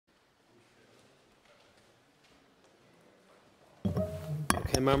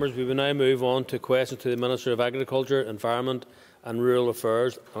Members, we will now move on to questions to the Minister of Agriculture, Environment and Rural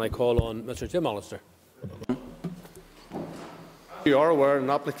Affairs, and I call on Mr Jim Allister. You are aware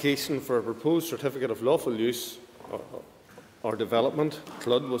an application for a proposed certificate of lawful use or development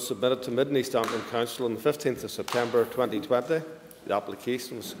 (CLUD) was submitted to Mid and East Antrim Council on the 15th of September 2020. The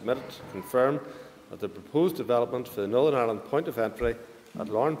application was submitted to confirm that the proposed development for the Northern Ireland point of entry at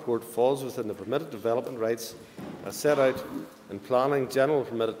Larnport falls within the permitted development rights as set out in Planning General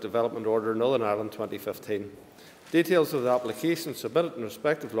Permitted Development Order Northern Ireland 2015. Details of the application submitted in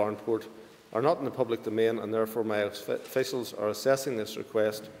respect of Larnport are not in the public domain, and therefore my officials are assessing this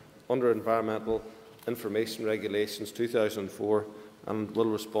request under Environmental Information Regulations 2004 and will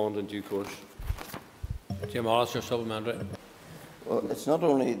respond in due course. Jim Allister, supplementary. Well, it's not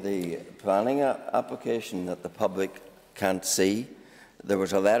only the planning application that the public can't see. There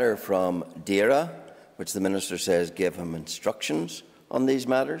was a letter from DERA, which the Minister says gave him instructions on these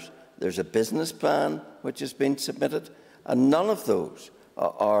matters. There's a business plan which has been submitted, and none of those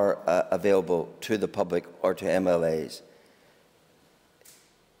are available to the public or to MLAs.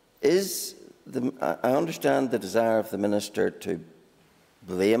 I understand the desire of the Minister to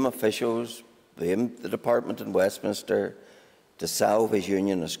blame officials, blame the Department in Westminster, to salve his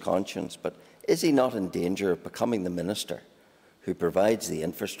unionist conscience, but is he not in danger of becoming the Minister who provides the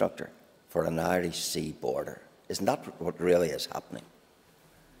infrastructure for an Irish sea border? Isn't that what really is happening?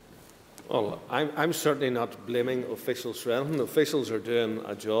 Well, I'm certainly not blaming officials for anything. Officials are doing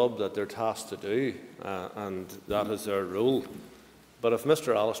a job that they're tasked to do, and that is their role. But if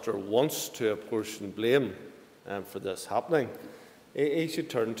Mr Allister wants to apportion blame for this happening, he should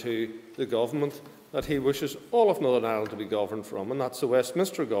turn to the government that he wishes all of Northern Ireland to be governed from, and that's the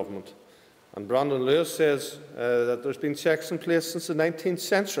Westminster government. And Brandon Lewis says that there's been checks in place since the 19th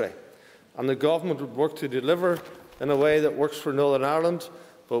century, and the government would work to deliver in a way that works for Northern Ireland.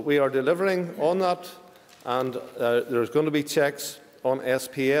 But we are delivering on that, and there's going to be checks on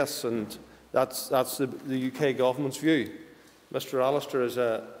SPS, and that's the UK government's view. Mr Allister is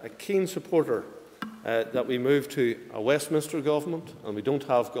a keen supporter that we move to a Westminster government, and we don't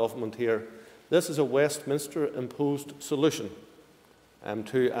have government here. This is a Westminster-imposed solution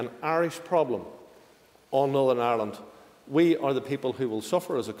to an Irish problem on Northern Ireland. We are the people who will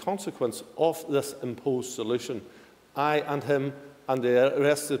suffer as a consequence of this imposed solution, I and him and the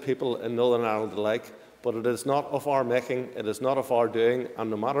rest of the people in Northern Ireland alike. But it is not of our making, it is not of our doing, and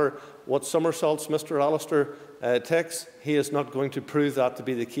no matter what somersaults Mr Allister takes, he is not going to prove that to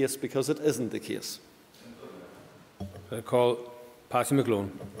be the case, because it isn't the case. I call Patsy McGlone.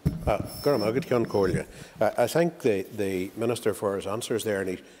 I thank the Minister for his answers there,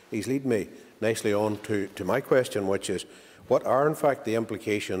 and he's leading me nicely on to my question, which is, what are in fact the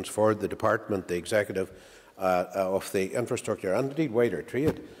implications for the Department, the Executive, of the infrastructure and indeed wider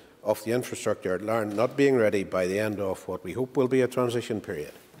trade of the infrastructure at Larne not being ready by the end of what we hope will be a transition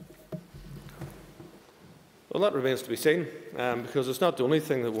period? Well, that remains to be seen, because it's not the only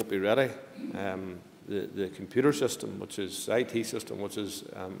thing that won't be ready. The computer system, which is the IT system, which is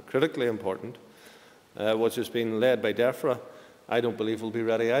critically important, which has been led by DEFRA, I don't believe will be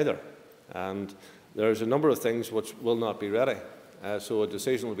ready either. And there's a number of things which will not be ready, so a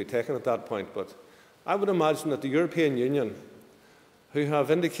decision will be taken at that point. But I would imagine that the European Union, who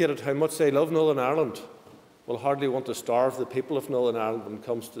have indicated how much they love Northern Ireland, will hardly want to starve the people of Northern Ireland when it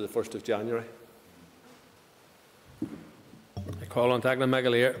comes to the 1st of January. I call on Tagna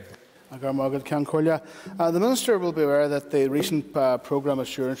Megalier. The Minister will be aware that the recent programme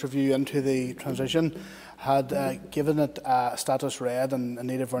assurance review into the transition had given it status red and a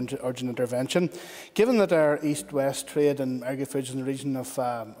need of urgent intervention. Given that our east-west trade in agri-foods in the region of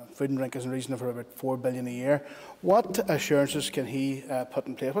food and drink is in the region of about $4 billion a year, what assurances can he put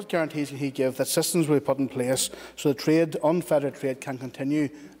in place? What guarantees can he give that systems will be put in place so that unfettered trade can continue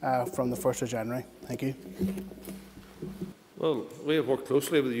from the 1st of January? Thank you. Well, we have worked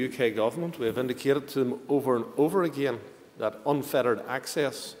closely with the UK government. We have indicated to them over and over again that unfettered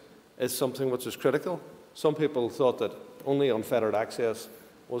access is something which is critical. Some people thought that only unfettered access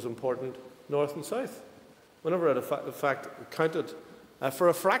was important north and south, whenever it in fact counted for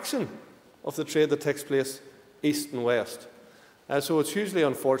a fraction of the trade that takes place east and west. So it's hugely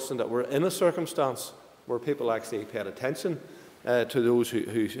unfortunate that we're in a circumstance where people actually paid attention to those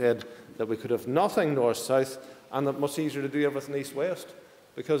who said that we could have nothing north-south, and that much easier to do everything east-west,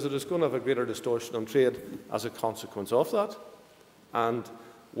 because it is going to have a greater distortion on trade as a consequence of that. And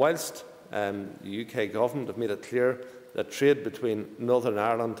whilst the UK government have made it clear that trade between Northern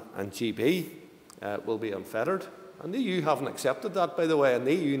Ireland and GB will be unfettered, and the EU haven't accepted that, by the way, and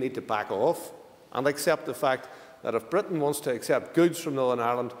the EU need to back off and accept the fact that if Britain wants to accept goods from Northern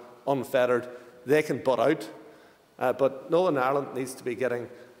Ireland unfettered, they can butt out. But Northern Ireland needs to be getting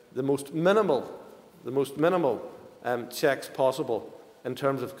the most minimal checks possible in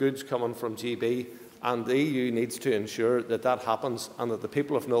terms of goods coming from GB, and the EU needs to ensure that that happens and that the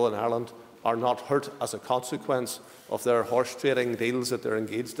people of Northern Ireland are not hurt as a consequence of their horse trading deals that they're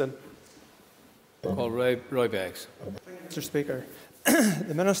engaged in. Roy Beggs. Mr. Speaker,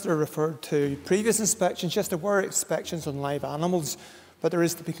 the Minister referred to previous inspections. Yes, there were inspections on live animals, but there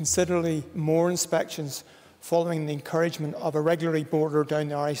is to be considerably more inspections following the encouragement of a regulatory border down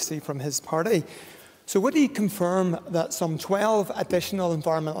the Irish Sea from his party. So would he confirm that some 12 additional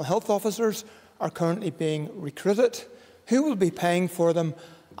environmental health officers are currently being recruited? Who will be paying for them,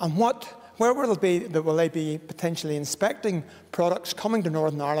 and where will they be potentially inspecting products coming to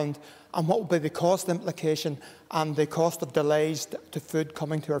Northern Ireland, and what will be the cost implication and the cost of delays to food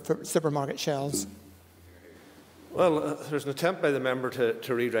coming to our supermarket shelves? Well, there's an attempt by the member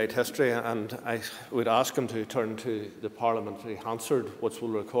to rewrite history, and I would ask him to turn to the Parliamentary Hansard, which will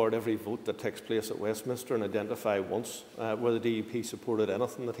record every vote that takes place at Westminster and identify once where the DUP supported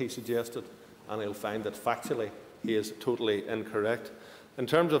anything that he suggested, and he'll find that factually he is totally incorrect. In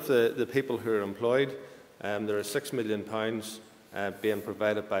terms of the people who are employed, there is £6 million being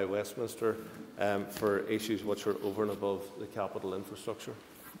provided by Westminster for issues which are over and above the capital infrastructure.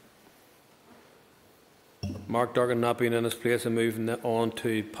 Mark Duggan not being in his place and moving on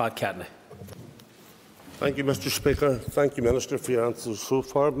to Pat Catney. Thank you, Mr. Speaker. Thank you, Minister, for your answers so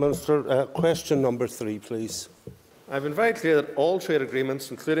far. Minister, question number 3, please. I've been very clear that all trade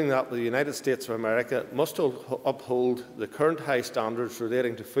agreements, including that with the United States of America, must uphold the current high standards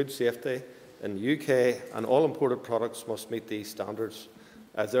relating to food safety in the UK, and all imported products must meet these standards.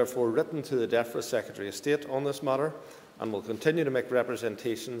 I have therefore written to the DEFRA Secretary of State on this matter and will continue to make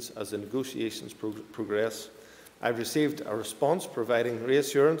representations as the negotiations progress. I have received a response providing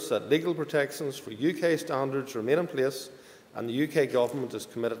reassurance that legal protections for UK standards remain in place, and the UK Government is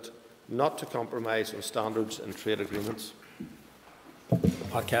committed not to compromise on standards in trade agreements.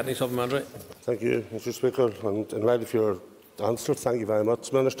 Pat Catney, supplementary. Thank you, Mr. Speaker. And in light of your answer, thank you very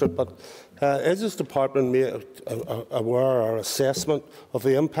much, Minister. But is this department made aware or assessment of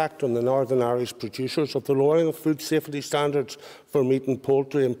the impact on the Northern Irish producers of the lowering of food safety standards for meat and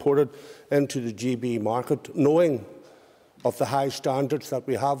poultry imported into the GB market, knowing of the high standards that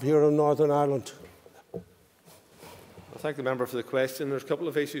we have here in Northern Ireland? I thank the member for the question. There's a couple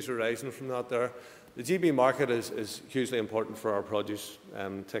of issues arising from that there. The GB market is hugely important for our produce,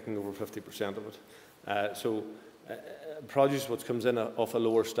 taking over 50% of it. Produce which comes in of a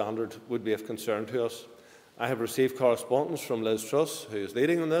lower standard would be of concern to us. I have received correspondence from Liz Truss, who is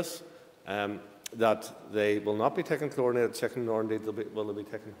leading on this, that they will not be taking chlorinated chicken, nor indeed will they be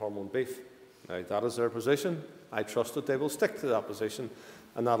taking hormone beef. Now, that is their position. I trust that they will stick to that position,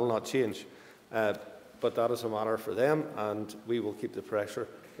 and that will not change. But that is a matter for them, and we will keep the pressure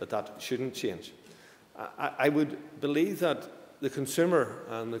that that shouldn't change. I would believe that the consumer,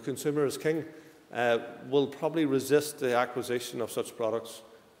 and the consumer is king, will probably resist the acquisition of such products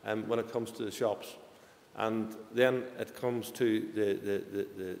when it comes to the shops. And then it comes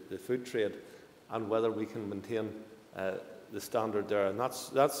to the food trade and whether we can maintain the standard there. And that's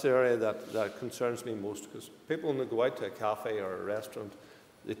the area that concerns me most, because people, when they go out to a cafe or a restaurant,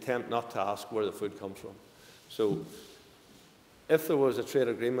 they tend not to ask where the food comes from. So if there was a trade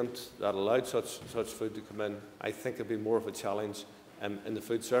agreement that allowed such food to come in, I think it would be more of a challenge in the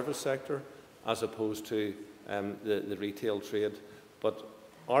food service sector as opposed to the retail trade. But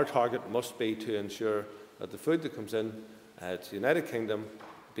our target must be to ensure that the food that comes in to the United Kingdom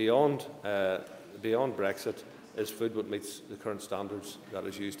beyond Brexit is food that meets the current standards that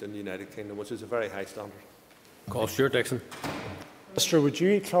is used in the United Kingdom, which is a very high standard. Call Stuart Dixon. Minister, would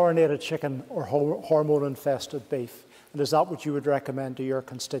you eat chlorinated chicken or hormone-infested beef? And is that what you would recommend to your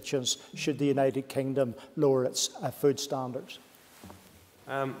constituents should the United Kingdom lower its food standards?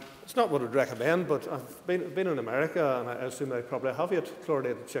 It's not what I'd recommend, but I've been in America, and I assume I probably have eaten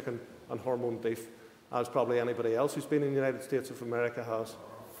chlorinated chicken and hormone beef, as probably anybody else who's been in the United States of America has.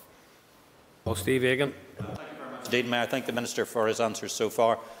 Oh, Steve Egan. Thank you very much indeed, Mayor. I thank the Minister for his answers so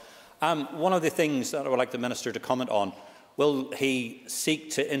far. One of the things that I would like the Minister to comment on, will he seek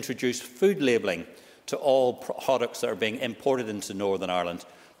to introduce food labelling to all products that are being imported into Northern Ireland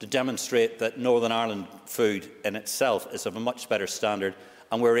to demonstrate that Northern Ireland food in itself is of a much better standard,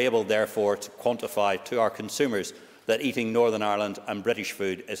 and we're able therefore to quantify to our consumers that eating Northern Ireland and British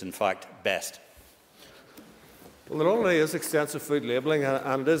food is in fact best? Well, there already is extensive food labelling,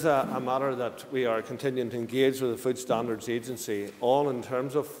 and it is a matter that we are continuing to engage with the Food Standards Agency on in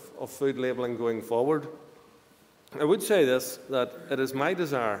terms of food labelling going forward. I would say this, that it is my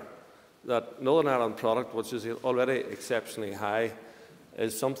desire that Northern Ireland product, which is already exceptionally high,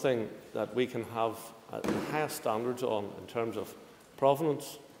 is something that we can have the highest standards on in terms of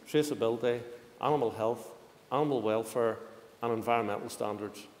provenance, traceability, animal health, animal welfare and environmental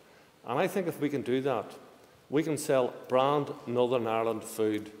standards. And I think if we can do that, we can sell brand Northern Ireland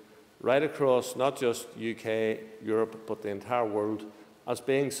food right across not just UK, Europe, but the entire world as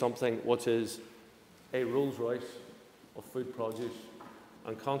being something which is a Rolls-Royce of food produce.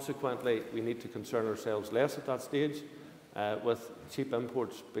 And consequently, we need to concern ourselves less at that stage with cheap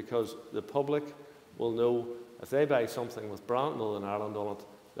imports, because the public will know if they buy something with brand Northern Ireland on it,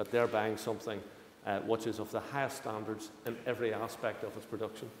 that they're buying something which is of the highest standards in every aspect of its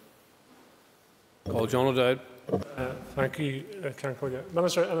production. Call John O'Dowd. Thank you,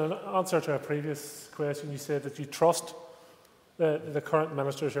 Minister. In an answer to a previous question, you said that you trust the current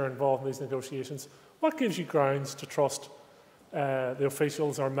ministers who are involved in these negotiations. What gives you grounds to trust the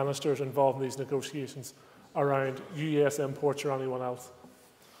officials or ministers involved in these negotiations around US imports or anyone else?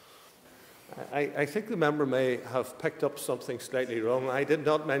 I think the member may have picked up something slightly wrong. I did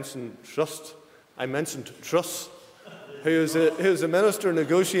not mention trust. I mentioned Truss, who is a minister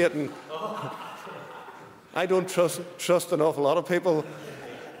negotiating. I don't trust an awful lot of people,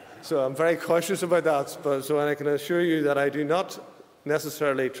 so I'm very cautious about that. So I can assure you that I do not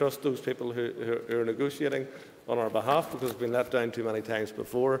necessarily trust those people who are negotiating on our behalf, because we've been let down too many times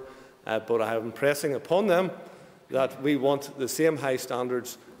before. But I am pressing upon them that we want the same high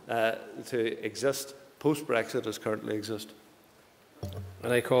standards to exist post-Brexit as currently exist.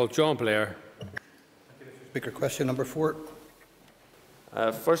 And I call John Blair. Speaker, question number 4.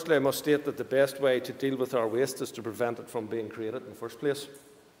 Firstly, I must state that the best way to deal with our waste is to prevent it from being created in the first place.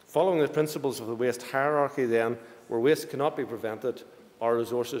 Following the principles of the waste hierarchy, then, where waste cannot be prevented, our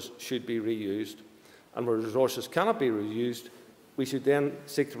resources should be reused. And where resources cannot be reused, we should then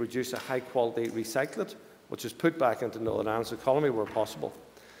seek to produce a high-quality recyclate, which is put back into Northern Ireland's economy where possible.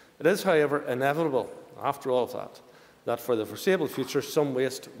 It is, however, inevitable, after all of that, that for the foreseeable future some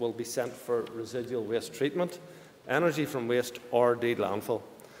waste will be sent for residual waste treatment, energy from waste or indeed landfill.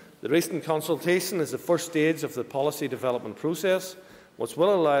 The recent consultation is the first stage of the policy development process, which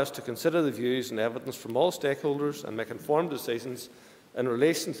will allow us to consider the views and evidence from all stakeholders and make informed decisions in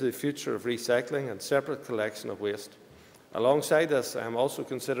relation to the future of recycling and separate collection of waste. Alongside this, I am also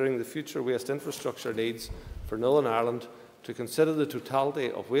considering the future waste infrastructure needs for Northern Ireland to consider the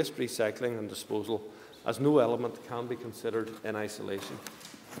totality of waste recycling and disposal, as no element can be considered in isolation.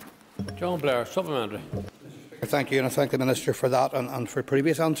 John Blair, supplementary. Thank you, and I thank the Minister for that and for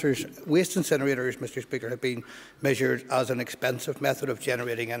previous answers. Waste incinerators, Mr. Speaker, have been measured as an expensive method of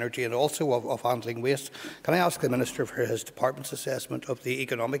generating energy and also of handling waste. Can I ask the Minister for his department's assessment of the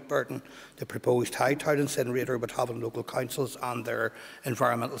economic burden the proposed Hightown incinerator would have on local councils and their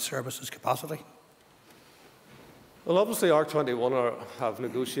environmental services capacity? Well, obviously, R21 have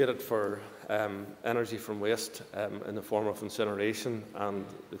negotiated for energy from waste in the form of incineration, and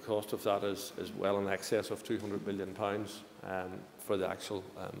the cost of that is well in excess of £200 million for the actual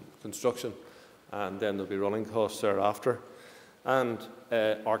construction, and then there will be running costs thereafter. And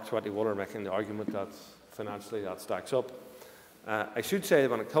R21 are making the argument that financially that stacks up. I should say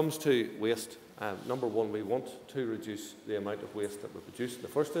that when it comes to waste, number one, we want to reduce the amount of waste that we produce in the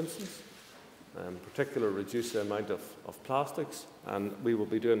first instance. In particular, reduce the amount of plastics, and we will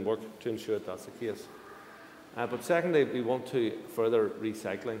be doing work to ensure that that's the case. But secondly, we want to further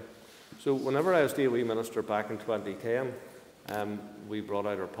recycling. So whenever I was DOE Minister back in 2010, we brought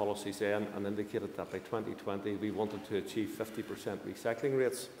out our policies then and indicated that by 2020 we wanted to achieve 50% recycling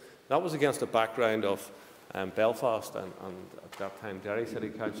rates. That was against a background of Belfast and at that time Derry City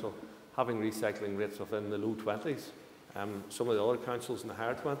Council having recycling rates within the low 20s, some of the other councils in the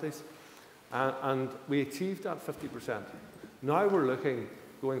higher 20s. And we achieved that 50%. Now we're looking,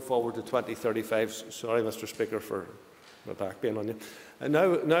 going forward to 2035, sorry Mr Speaker for my back being on you, and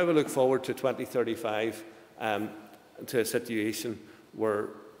now we look forward to 2035 to a situation where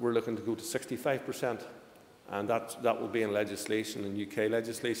we're looking to go to 65%, and that will be in legislation, in UK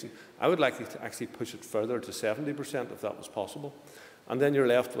legislation. I would like to actually push it further to 70% if that was possible, and then you're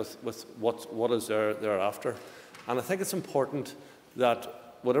left with what is there thereafter. And I think it's important that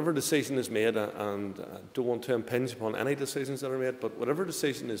whatever decision is made, and I don't want to impinge upon any decisions that are made, but whatever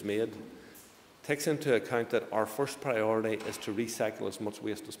decision is made takes into account that our first priority is to recycle as much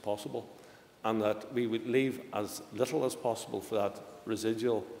waste as possible, and that we would leave as little as possible for that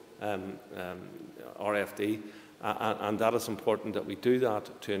residual RFD, and that is important that we do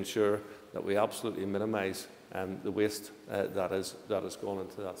that to ensure that we absolutely minimise the waste that is gone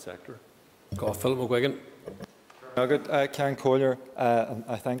into that sector. Philip McGuigan. Ken Collier,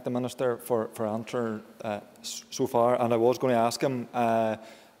 I thank the Minister for answering so far, and I was going to ask him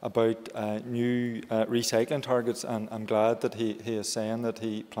about new recycling targets, and I'm glad that he is saying that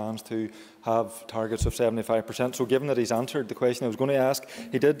he plans to have targets of 75%. So given that he's answered the question I was going to ask,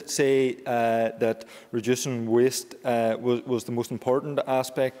 he did say that reducing waste was the most important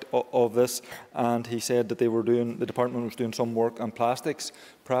aspect of this, and he said that the department was doing some work on plastics.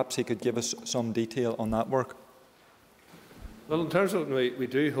 Perhaps he could give us some detail on that work. Well, in terms of we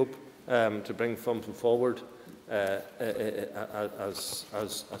do hope to bring something forward as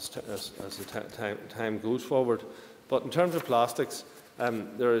the time goes forward. But in terms of plastics,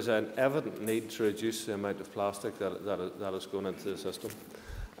 there is an evident need to reduce the amount of plastic that is going into the system.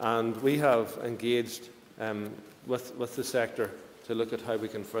 And we have engaged with the sector to look at how we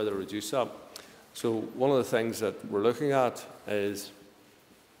can further reduce that. So one of the things that we're looking at is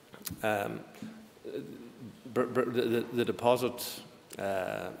the deposit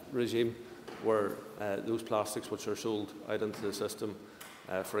regime, where those plastics which are sold out into the system,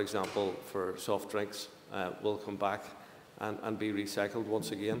 for example, for soft drinks, will come back and be recycled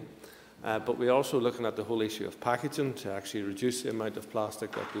once again. But we're also looking at the whole issue of packaging to actually reduce the amount of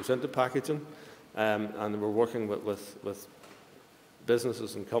plastic that goes into packaging. And we're working with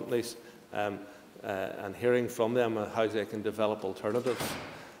businesses and companies and hearing from them how they can develop alternatives.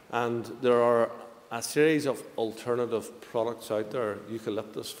 And there are a series of alternative products out there,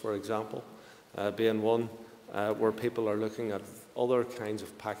 eucalyptus, for example, being one, where people are looking at other kinds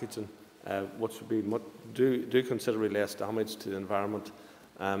of packaging, which would be do considerably less damage to the environment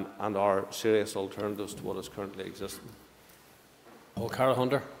and are serious alternatives to what is currently existing. Cara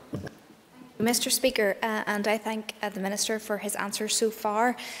Hunter. Mr Speaker, and I thank the Minister for his answers so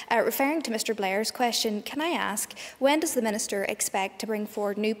far. Referring to Mr Blair's question, can I ask, when does the Minister expect to bring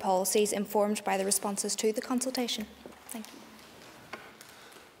forward new policies informed by the responses to the consultation? Thank you.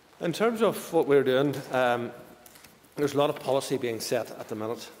 In terms of what we're doing, there's a lot of policy being set at the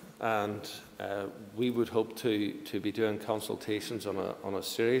minute, and we would hope to be doing consultations on a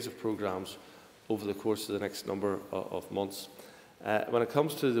series of programmes over the course of the next number of months. When it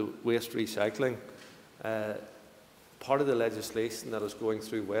comes to the waste recycling, part of the legislation that is going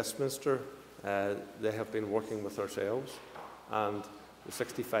through Westminster, they have been working with ourselves, and the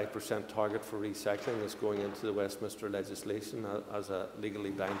 65% target for recycling is going into the Westminster legislation as a legally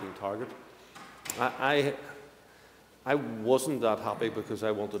binding target. I wasn't that happy because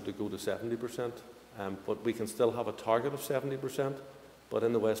I wanted to go to 70%, but we can still have a target of 70%, but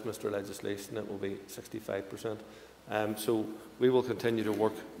in the Westminster legislation it will be 65%. So we will continue to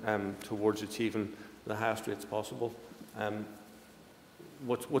work towards achieving the highest rates possible,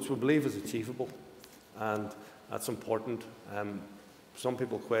 which we believe is achievable, and that's important. Some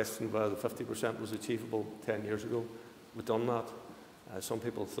people question whether the 50% was achievable 10 years ago. We've done that. Some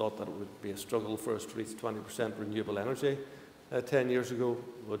people thought that it would be a struggle for us to reach 20% renewable energy 10 years ago.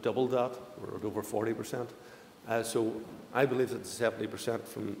 We doubled that. We're at over 40%. So I believe that the 70%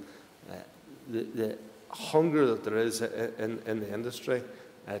 from the hunger that there is in the industry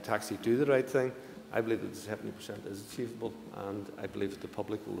to actually do the right thing, I believe that the 70% is achievable, and I believe that the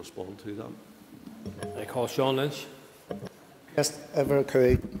public will respond to that. I call Sean Lynch. Yes,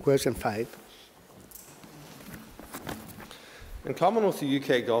 question 5. In common with the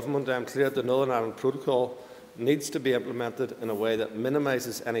UK Government, I am clear that the Northern Ireland Protocol needs to be implemented in a way that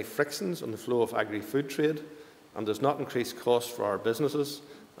minimises any frictions on the flow of agri-food trade and does not increase costs for our businesses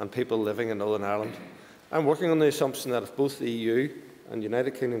and people living in Northern Ireland. I am working on the assumption that if both the EU and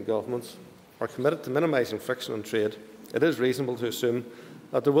United Kingdom governments are committed to minimising friction on trade, it is reasonable to assume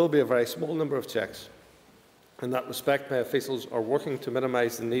that there will be a very small number of checks. In that respect, my officials are working to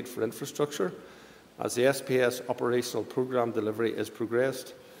minimise the need for infrastructure as the SPS operational programme delivery is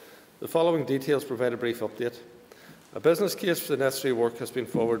progressed. The following details provide a brief update. A business case for the necessary work has been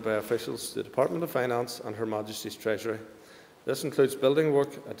forwarded by officials to the Department of Finance and Her Majesty's Treasury. This includes building work,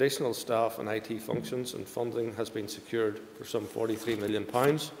 additional staff and IT functions, and funding has been secured for some £43 million,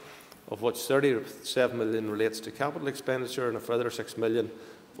 of which £37 million relates to capital expenditure and a further £6 million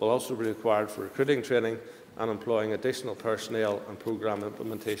will also be required for recruiting, training and employing additional personnel and programme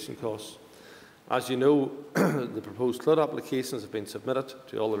implementation costs. As you know, the proposed flood applications have been submitted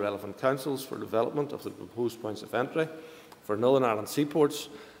to all the relevant councils for development of the proposed points of entry for Northern Ireland seaports.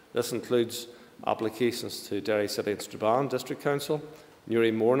 This includes applications to Derry City and Strabane District Council,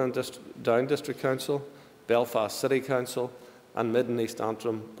 Newry Mourne and Down District Council, Belfast City Council and Mid and East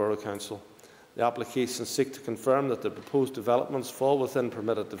Antrim Borough Council. The applications seek to confirm that the proposed developments fall within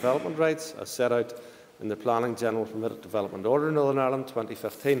permitted development rights as set out in the Planning General Permitted Development Order Northern Ireland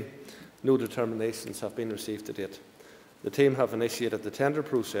 2015. no determinations have been received to date. The team have initiated the tender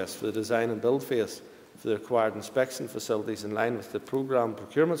process for the design and build phase for the required inspection facilities in line with the programme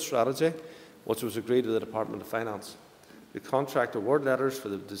procurement strategy, which was agreed with the Department of Finance. The contract award letters for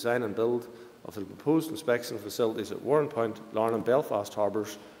the design and build of the proposed inspection facilities at Warrenpoint, Larne and Belfast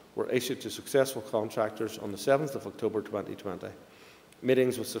harbours were issued to successful contractors on the 7th of October 2020.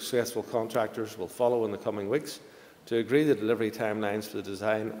 Meetings with successful contractors will follow in the coming weeks to agree the delivery timelines for the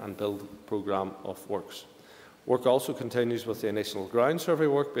design and build programme of works. Work also continues with the initial ground survey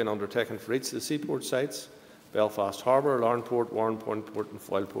work being undertaken for each of the seaport sites, Belfast Harbour, Larnport, Warrenpoint Port and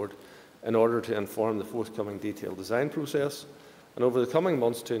Foylport, in order to inform the forthcoming detailed design process. And over the coming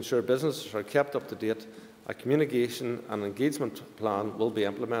months, to ensure businesses are kept up to date, a communication and engagement plan will be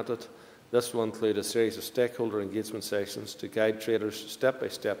implemented. This will include a series of stakeholder engagement sessions to guide traders step by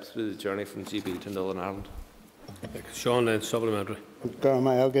step through the journey from GB to Northern Ireland. Sean Lane, supplementary. The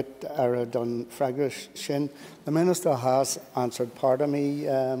Minister has answered part of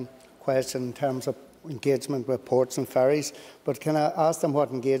my question in terms of engagement with ports and ferries, but can I ask them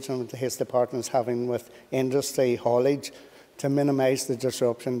what engagement his department is having with industry haulage to minimise the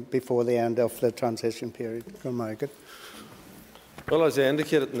disruption before the end of the transition period? Well, as I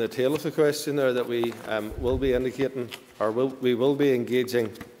indicated in the tail of the question there, that we will be indicating, or we will be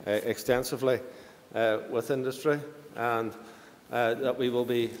engaging extensively with industry, and that we will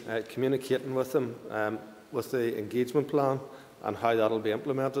be communicating with them with the engagement plan and how that will be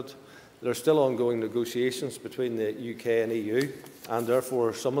implemented. There are still ongoing negotiations between the UK and EU, and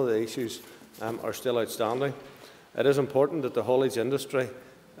therefore some of the issues are still outstanding. It is important that the haulage industry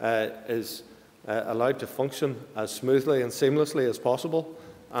is allowed to function as smoothly and seamlessly as possible,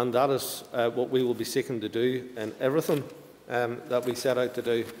 and that is what we will be seeking to do in everything that we set out to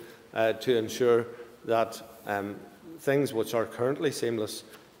do to ensure that things which are currently seamless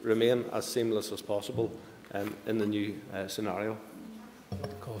remain as seamless as possible in the new scenario.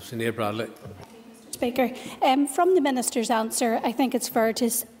 Sinead Bradley. Speaker, from the Minister's answer, I think it's fair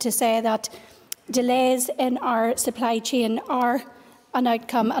to say that delays in our supply chain are an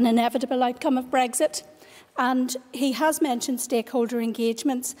inevitable outcome of Brexit. And he has mentioned stakeholder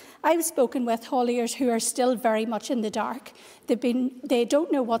engagements. I've spoken with hauliers who are still very much in the dark. They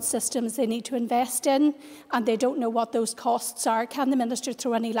don't know what systems they need to invest in, and they don't know what those costs are. Can the Minister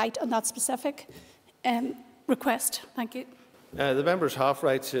throw any light on that specific request? Thank you. The member's half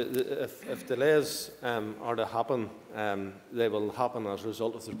right. If delays are to happen, they will happen as a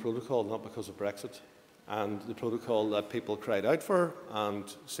result of the protocol, not because of Brexit. And the protocol that people cried out for and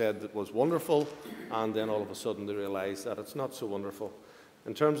said it was wonderful, and then all of a sudden they realise that it's not so wonderful.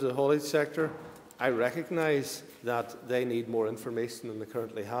 In terms of the haulage sector, I recognise that they need more information than they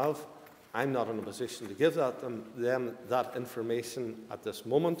currently have. I'm not in a position to give them that information at this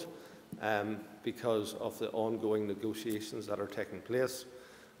moment because of the ongoing negotiations that are taking place.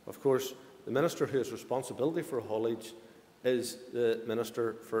 Of course, the Minister who has responsibility for haulage is the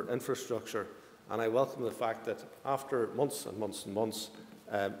Minister for Infrastructure. And I welcome the fact that after months and months and months,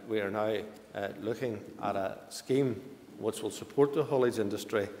 we are now looking at a scheme which will support the haulage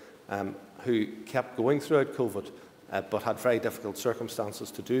industry who kept going throughout COVID but had very difficult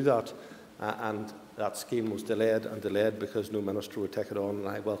circumstances to do that. And that scheme was delayed and delayed because no minister would take it on. And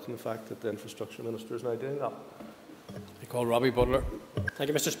I welcome the fact that the Infrastructure Minister is now doing that. I call Robbie Butler. Thank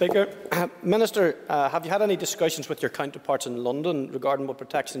you, Mr. Speaker. Minister, have you had any discussions with your counterparts in London regarding what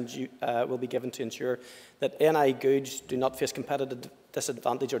protections will be given to ensure that NI goods do not face competitive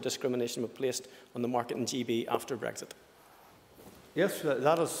disadvantage or discrimination when placed on the market in GB after Brexit? Yes,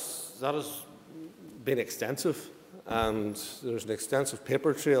 that has been extensive, and there's an extensive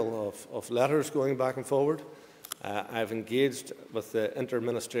paper trail of letters going back and forward. I've engaged with the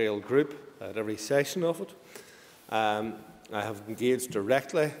interministerial group at every session of it. I have engaged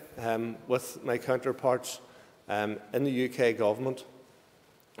directly with my counterparts in the UK government.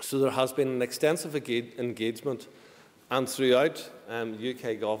 So there has been an extensive engagement, and throughout, the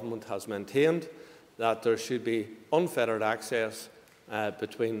UK government has maintained that there should be unfettered access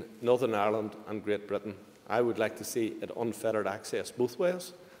between Northern Ireland and Great Britain. I would like to see it unfettered access both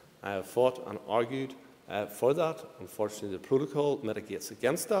ways. I have fought and argued for that. Unfortunately, the protocol mitigates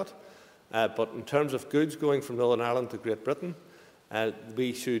against that. But in terms of goods going from Northern Ireland to Great Britain,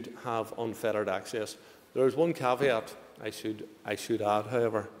 we should have unfettered access. There is one caveat I should add,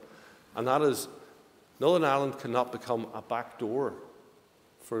 however, and that is Northern Ireland cannot become a back door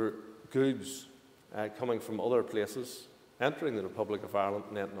for goods coming from other places, entering the Republic of Ireland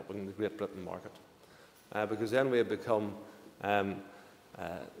and ending up in the Great Britain market. Because then we have become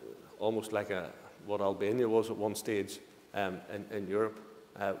almost like what Albania was at one stage in Europe.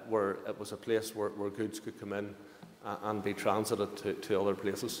 where it was a place where goods could come in and be transited to other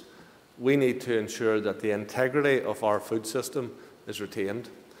places. We need to ensure that the integrity of our food system is retained.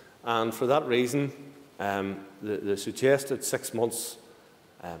 And for that reason, the suggested 6 months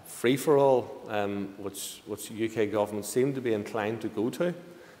free-for-all, which the UK government seem to be inclined to go to,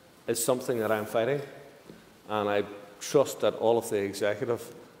 is something that I'm fighting. And I trust that all of the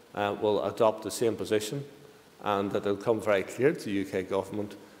executive will adopt the same position, and that it will come very clear to the UK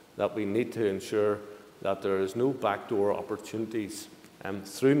government that we need to ensure that there is no backdoor opportunities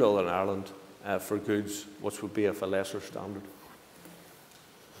through Northern Ireland for goods which would be of a lesser standard.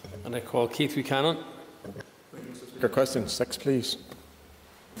 And I call Keith Buchanan. Question 6, please.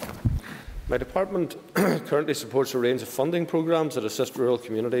 My department currently supports a range of funding programmes that assist rural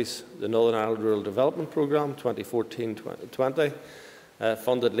communities. The Northern Ireland Rural Development Programme 2014-20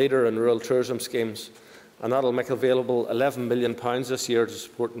 funded leader in rural tourism schemes, and that will make available £11 million this year to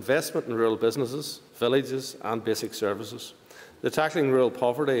support investment in rural businesses, villages and basic services. The Tackling Rural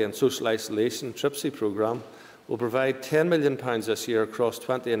Poverty and Social Isolation TRIPSI programme will provide £10 million this year across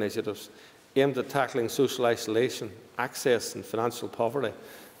 20 initiatives aimed at tackling social isolation, access and financial poverty,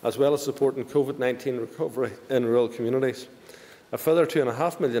 as well as supporting COVID-19 recovery in rural communities. A further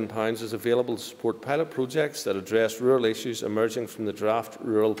 £2.5 million is available to support pilot projects that address rural issues emerging from the draft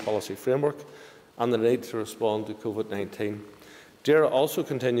Rural Policy Framework and the need to respond to COVID-19. DAERA also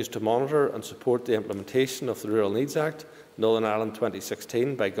continues to monitor and support the implementation of the Rural Needs Act, Northern Ireland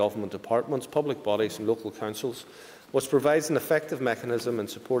 2016, by government departments, public bodies and local councils, which provides an effective mechanism in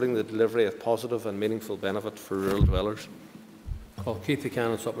supporting the delivery of positive and meaningful benefit for rural dwellers. Call Keith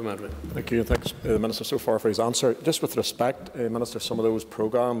Buchanan, supplementary. Thank you, and thanks the Minister so far for his answer. Just with respect, Minister, some of those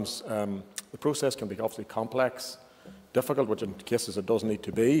programmes, the process can be obviously complex, difficult, which in cases it does need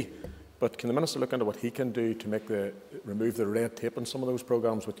to be. But can the Minister look into what he can do to remove the red tape in some of those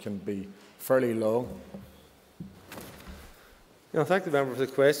programmes, which can be fairly long? Thank the member for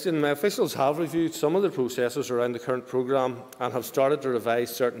the question. My officials have reviewed some of the processes around the current programme and have started to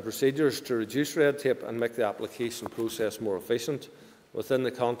revise certain procedures to reduce red tape and make the application process more efficient within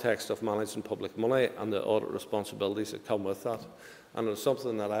the context of managing public money and the audit responsibilities that come with that. And it's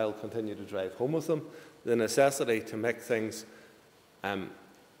something that I will continue to drive home with them, the necessity to make things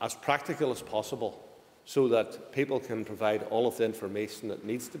as practical as possible so that people can provide all of the information that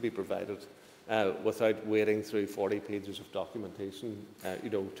needs to be provided without wading through 40 pages of documentation,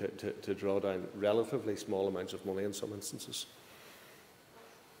 to draw down relatively small amounts of money in some instances.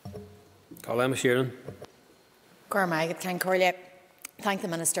 Emma Sheeran. Thank the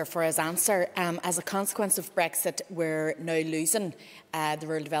Minister for his answer. As a consequence of Brexit, we're now losing the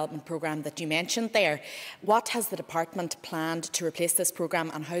Rural Development Programme that you mentioned there. What has the Department planned to replace this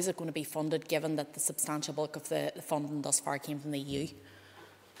programme, and how is it going to be funded, given that the substantial bulk of the funding thus far came from the EU?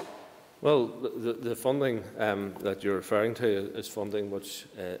 Well, the funding that you're referring to is funding which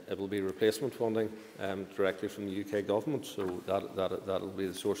it will be replacement funding directly from the UK government, so that will be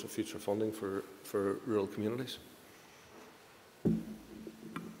the source of future funding for rural communities.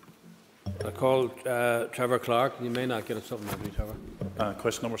 I call Trevor Clark. You may not get a supplementary, Trevor.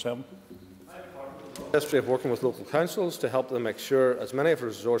 Question number 7. History of working with local councils to help them make sure as many of our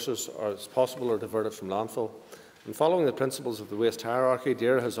resources as possible are diverted from landfill. And following the principles of the waste hierarchy,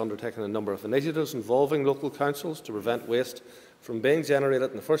 DAERA has undertaken a number of initiatives involving local councils to prevent waste from being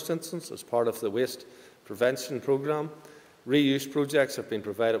generated in the first instance as part of the waste prevention programme. Reuse projects have been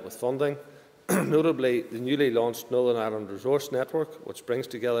provided with funding, notably the newly launched Northern Ireland Resource Network, which brings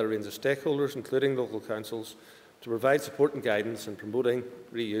together a range of stakeholders, including local councils, to provide support and guidance in promoting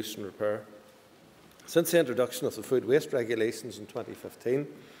reuse and repair. Since the introduction of the food waste regulations in 2015,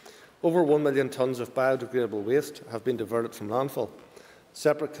 over 1 million tonnes of biodegradable waste have been diverted from landfill.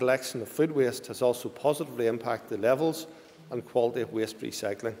 Separate collection of food waste has also positively impacted the levels and quality of waste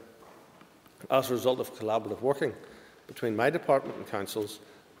recycling. As a result of collaborative working between my department and councils,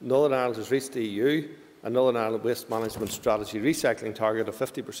 Northern Ireland has reached the EU and Northern Ireland Waste Management Strategy recycling target of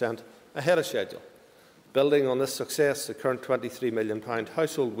 50% ahead of schedule. Building on this success, the current £23 million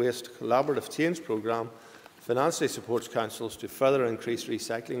Household Waste Collaborative Change Programme financially supports councils to further increase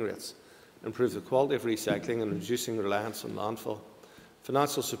recycling rates, improve the quality of recycling and reducing reliance on landfill.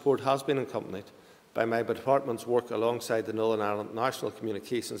 Financial support has been accompanied by my department's work alongside the Northern Ireland National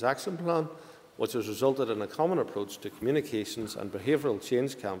Communications Action Plan, which has resulted in a common approach to communications and behavioural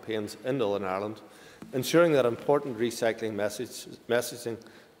change campaigns in Northern Ireland, ensuring that important recycling messaging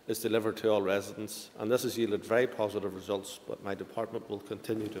is delivered to all residents. And this has yielded very positive results, but my department will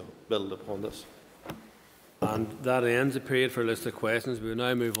continue to build upon this. And that ends the period for a list of questions. We will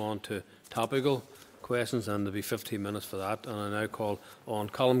now move on to topical questions, and there'll be 15 minutes for that. And I now call on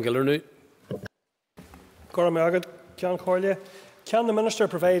Colm Gildernew. Can the Minister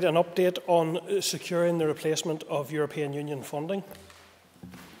provide an update on securing the replacement of European Union funding?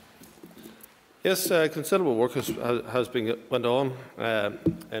 Yes, considerable work has been went on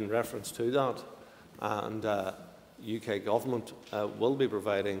in reference to that, and UK Government will be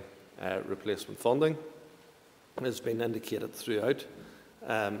providing replacement funding. It has been indicated throughout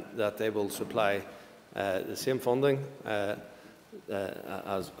that they will supply the same funding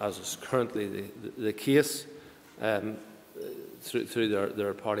as is currently the case through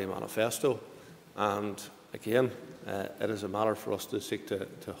their party manifesto. And again, it is a matter for us to seek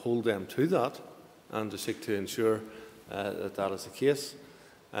to hold them to that and to seek to ensure that is the case.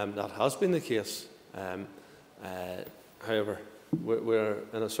 That has been the case. However, we're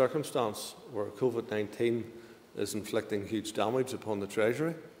in a circumstance where COVID-19 is inflicting huge damage upon the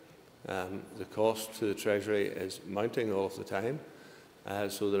Treasury. The cost to the Treasury is mounting all of the time.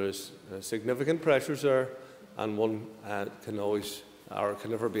 So there is significant pressures there, and one can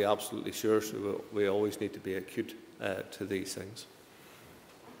never be absolutely sure, so we always need to be acute to these things.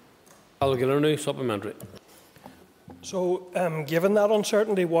 Supplementary. So, given that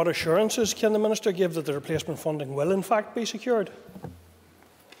uncertainty, what assurances can the Minister give that the replacement funding will in fact be secured?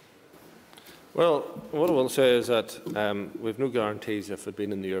 Well, what I will say is that we have no guarantees, if we'd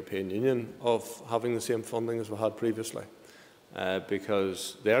been in the European Union, of having the same funding as we had previously,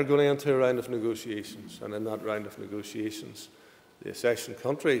 because they are going into a round of negotiations, and in that round of negotiations, the accession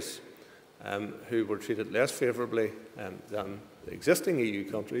countries who were treated less favourably than the existing EU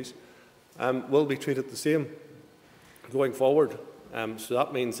countries will be treated the same going forward. So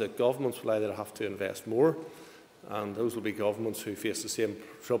that means that governments will either have to invest more, and those will be governments who face the same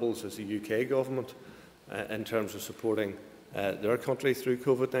troubles as the UK government in terms of supporting their country through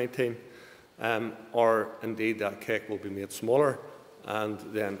COVID-19, or indeed that cake will be made smaller, and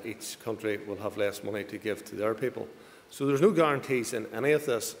then each country will have less money to give to their people. So there's no guarantees in any of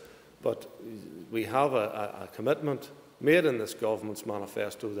this, but we have a commitment made in this government's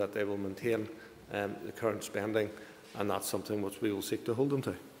manifesto that they will maintain the current spending, and that's something which we will seek to hold them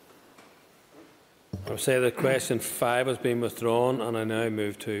to. I say that question 5 has been withdrawn, and I now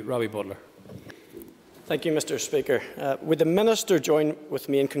move to Robbie Butler. Thank you, Mr. Speaker. Would the Minister join with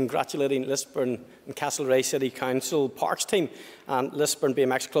me in congratulating Lisburn and Castlereagh City Council Parks team and Lisburn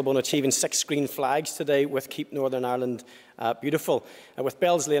BMX Club on achieving 6 green flags today with Keep Northern Ireland Beautiful, with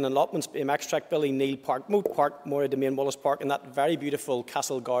Bells Lane and Lotmans BMX track, Billy Neal Park, Moat Park, Moira Domain Wallace Park, and that very beautiful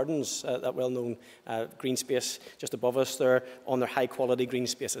Castle Gardens, that well-known green space just above us there, on their high-quality green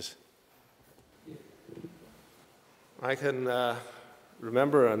spaces. I can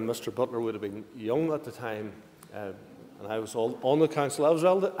remember, and Mr. Butler would have been young at the time, and I was on the council.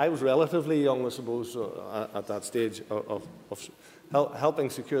 I was relatively young, I suppose, at that stage of helping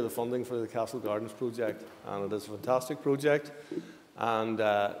secure the funding for the Castle Gardens project, and it is a fantastic project. And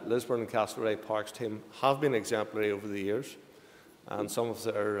Lisburn and Castlereagh Parks team have been exemplary over the years, and some of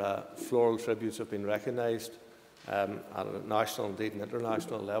their floral tributes have been recognised at a national, indeed an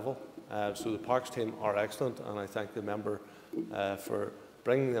international level. So the Parks team are excellent, and I thank the member for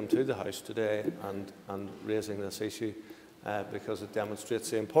bringing them to the House today and raising this issue, because it demonstrates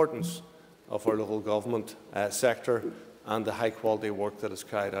the importance of our local government sector and the high-quality work that is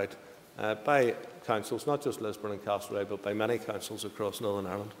carried out by councils, not just Lisburn and Castlereagh, but by many councils across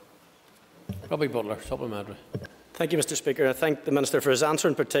Northern Ireland. Robbie Butler, supplementary. Thank you, Mr. Speaker. I thank the Minister for his answer,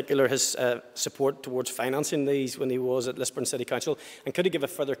 in particular his support towards financing these when he was at Lisburn City Council. And could he give a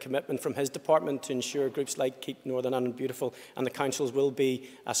further commitment from his department to ensure groups like Keep Northern Ireland Beautiful and the councils will be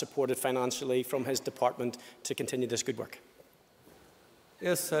supported financially from his department to continue this good work?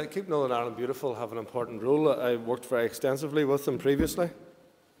 Yes, Keep Northern Ireland Beautiful have an important role. I worked very extensively with them previously,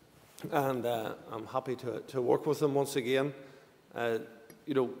 and I'm happy to work with them once again.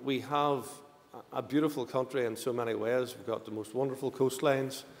 You know, we have a beautiful country in so many ways. We've got the most wonderful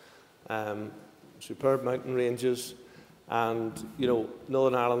coastlines, superb mountain ranges, and you know,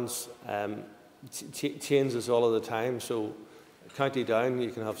 Northern Ireland's changes all of the time. So, County Down,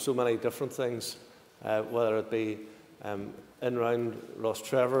 you can have so many different things, whether it be in round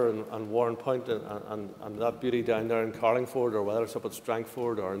Rostrevor and Warren Point and that beauty down there in Carlingford, or whether it's up at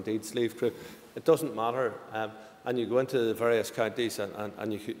Strangford or indeed Slieve Crib. It doesn't matter. And you go into the various counties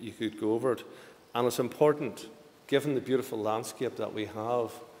and you could go over it. And it's important, given the beautiful landscape that we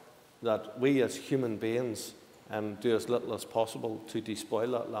have, that we as human beings do as little as possible to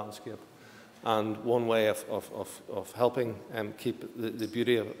despoil that landscape. And one way of helping keep the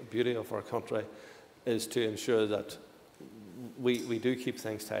beauty of our country is to ensure that we do keep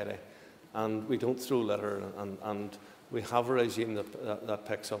things tidy. and we don't throw litter, and we have a regime that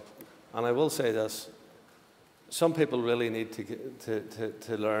picks up. And I will say this, some people really need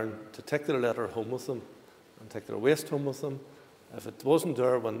to learn to take their litter home with them and take their waste home with them. If it wasn't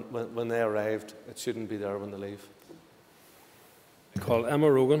there when they arrived, it shouldn't be there when they leave. I call Emma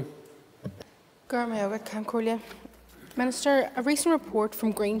Rogan. Minister, a recent report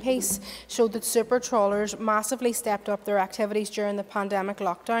from Greenpeace showed that super trawlers massively stepped up their activities during the pandemic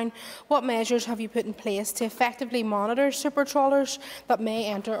lockdown. What measures have you put in place to effectively monitor super trawlers that may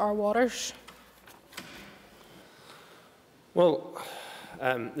enter our waters? Well,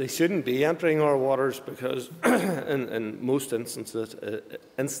 they shouldn't be entering our waters because in most instances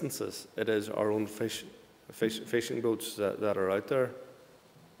it is our own fishing boats that are out there,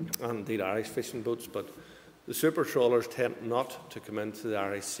 and indeed Irish fishing boats, but the super trawlers tend not to come into the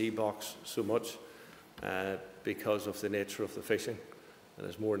Irish sea box so much because of the nature of the fishing.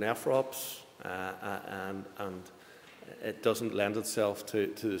 There's more nephrops and it doesn't lend itself to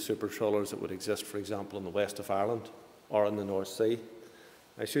the super trawlers that would exist, for example, in the west of Ireland or in the North Sea.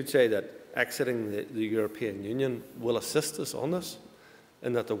 I should say that exiting the European Union will assist us on this,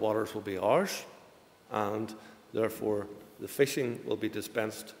 in that the waters will be ours, and therefore the fishing will be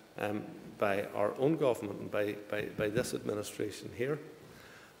dispensed by our own government and by this administration here.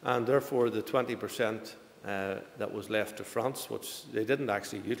 And therefore the 20% that was left to France, which they didn't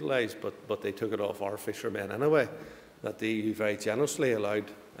actually utilise, but they took it off our fishermen anyway, that the EU very generously allowed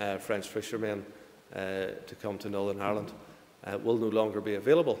French fishermen to come to Northern Ireland, will no longer be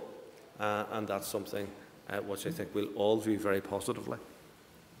available. And that's something which I think we'll all view very positively.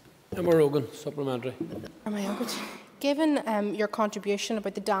 Emma Rogan, supplementary. Given your contribution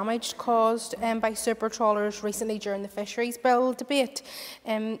about the damage caused by super trawlers recently during the Fisheries Bill debate,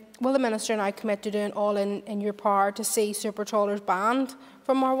 will the Minister now commit to doing all in your power to see super trawlers banned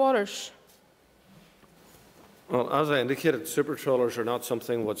from our waters? Well, as I indicated, super trawlers are not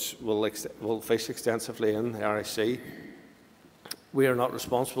something which will fish extensively in the Irish Sea. We are not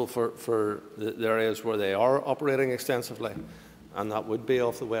responsible for the areas where they are operating extensively, and that would be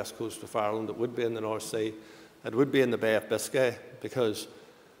off the west coast of Ireland, it would be in the North Sea, it would be in the Bay of Biscay, because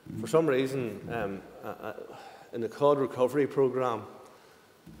for some reason in the cod recovery programme,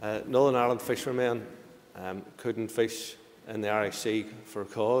 Northern Ireland fishermen couldn't fish in the Irish Sea for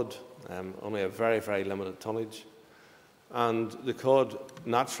cod, only a very, very limited tonnage. And the cod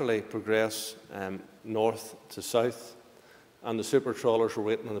naturally progress north to south, and the super trawlers were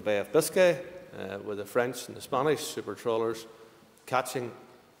waiting in the Bay of Biscay with the French and the Spanish super trawlers catching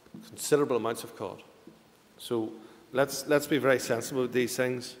considerable amounts of cod. So let's be very sensible with these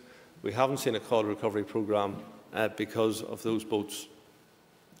things. We haven't seen a cod recovery programme because of those boats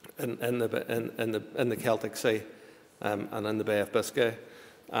in the Celtic Sea and in the Bay of Biscay,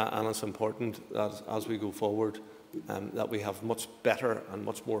 and it's important that as we go forward that we have much better and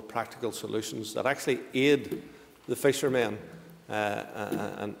much more practical solutions that actually aid the fishermen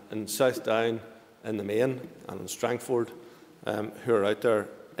in South Down, in the Main and in Strangford who are out there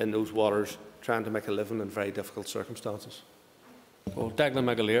in those waters trying to make a living in very difficult circumstances. Well, Declan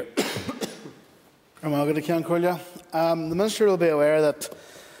McAleer. The Minister will be aware that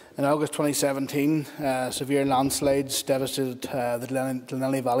in August 2017, severe landslides devastated the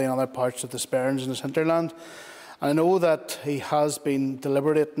Glenelly Valley and other parts of the Sperrins and his hinterland. And I know that he has been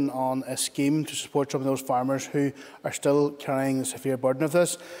deliberating on a scheme to support some of those farmers who are still carrying the severe burden of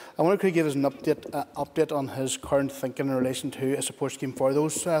this. I wonder, could he give us an update on his current thinking in relation to a support scheme for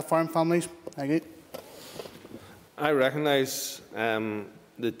those farm families? Thank you. I recognise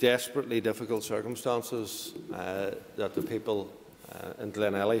the desperately difficult circumstances that the people in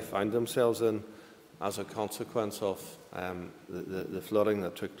Glenelly found themselves in as a consequence of the flooding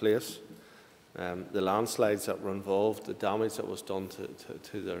that took place. The landslides that were involved, the damage that was done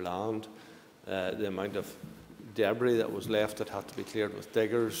to their land, the amount of debris that was left that had to be cleared with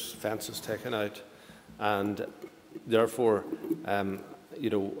diggers, fences taken out, and therefore, I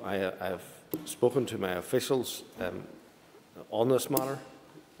have spoken to my officials on this matter.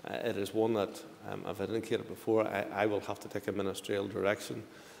 It is one that I've indicated before. I will have to take a ministerial direction,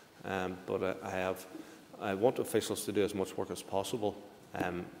 but I want officials to do as much work as possible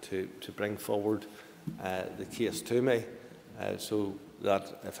to bring forward the case to me, so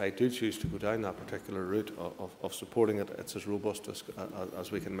that if I do choose to go down that particular route of supporting it, it's as robust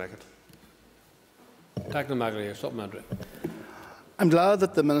as we can make it. Declan McAleer, supplementary. I'm glad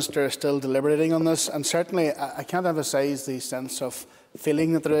that the Minister is still deliberating on this, and certainly I can't emphasise the sense of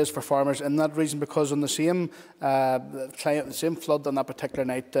feeling that there is for farmers in that region, because on the same flood on that particular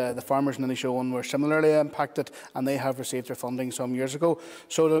night, the farmers in Inishowen were similarly impacted, and they have received their funding some years ago.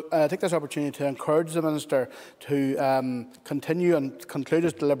 So I take this opportunity to encourage the Minister to continue and conclude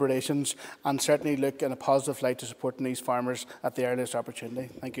his deliberations, and certainly look in a positive light to supporting these farmers at the earliest opportunity.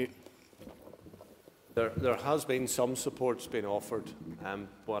 Thank you. There has been some support being offered,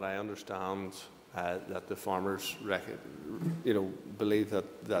 but I understand that the farmers believe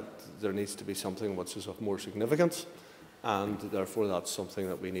that there needs to be something which is of more significance, and therefore that's something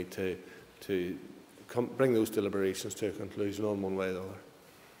that we need to bring those deliberations to a conclusion on, one way or the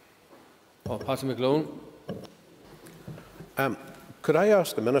other. Patsy McGlone. Could I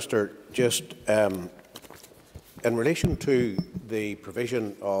ask the Minister just in relation to the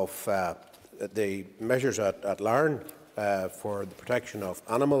provision of the measures at Larne for the protection of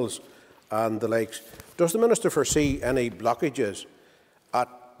animals and the likes, does the Minister foresee any blockages at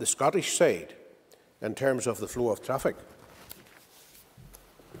the Scottish side in terms of the flow of traffic?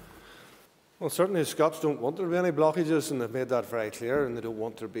 Well, certainly the Scots don't want there to be any blockages, and they've made that very clear, and they don't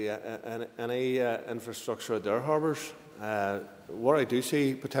want there to be any infrastructure at their harbours. Where I do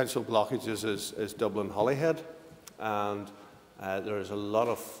see potential blockages is Dublin Holyhead, and there is a lot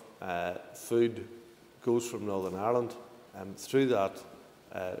of food goes from Northern Ireland through that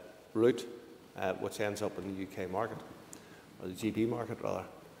route, which ends up in the UK market, or the GB market rather.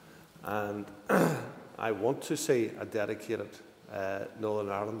 And I want to see a dedicated Northern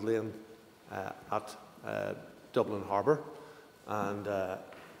Ireland lane at Dublin Harbour, and I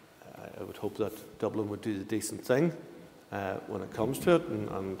would hope that Dublin would do the decent thing when it comes to it,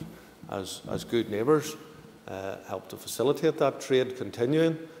 and as good neighbours help to facilitate that trade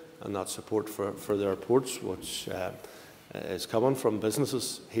continuing and that support for their ports, which is coming from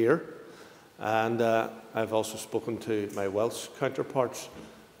businesses here. And I've also spoken to my Welsh counterparts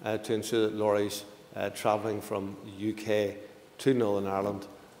to ensure that lorries travelling from the UK to Northern Ireland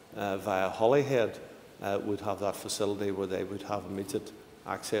via Holyhead would have that facility where they would have immediate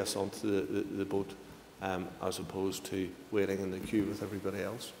access onto the boat, as opposed to waiting in the queue with everybody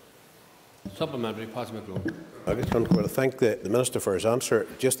else. Supplementary, Patsy McGlone. I just want to thank the Minister for his answer.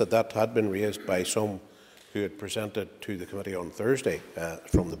 Just that had been raised by some who had presented to the committee on Thursday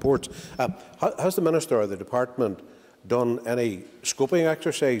from the ports. Has the Minister or the Department done any scoping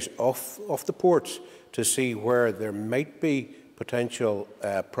exercise of the ports to see where there might be potential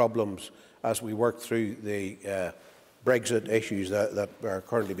problems as we work through the Brexit issues that are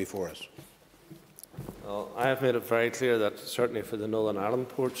currently before us? Well, I have made it very clear that certainly for the Northern Ireland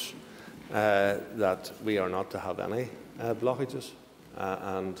ports, that we are not to have any blockages,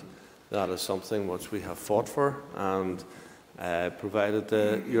 and that is something which we have fought for, and provided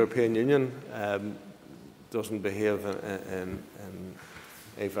the European Union doesn't behave in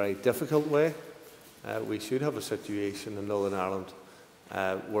a very difficult way, we should have a situation in Northern Ireland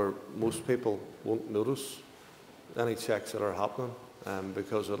where most people won't notice any checks that are happening,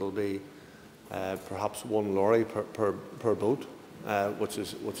 because it will be perhaps one lorry per boat which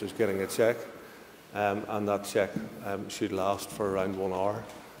is getting a check, and that check should last for around 1 hour,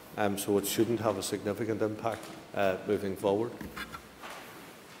 so it shouldn't have a significant impact moving forward.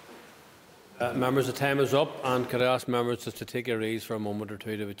 Members, the time is up, and could I ask members just to take a raise for a moment or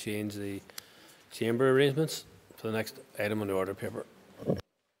two to change the chamber arrangements for the next item on the order paper.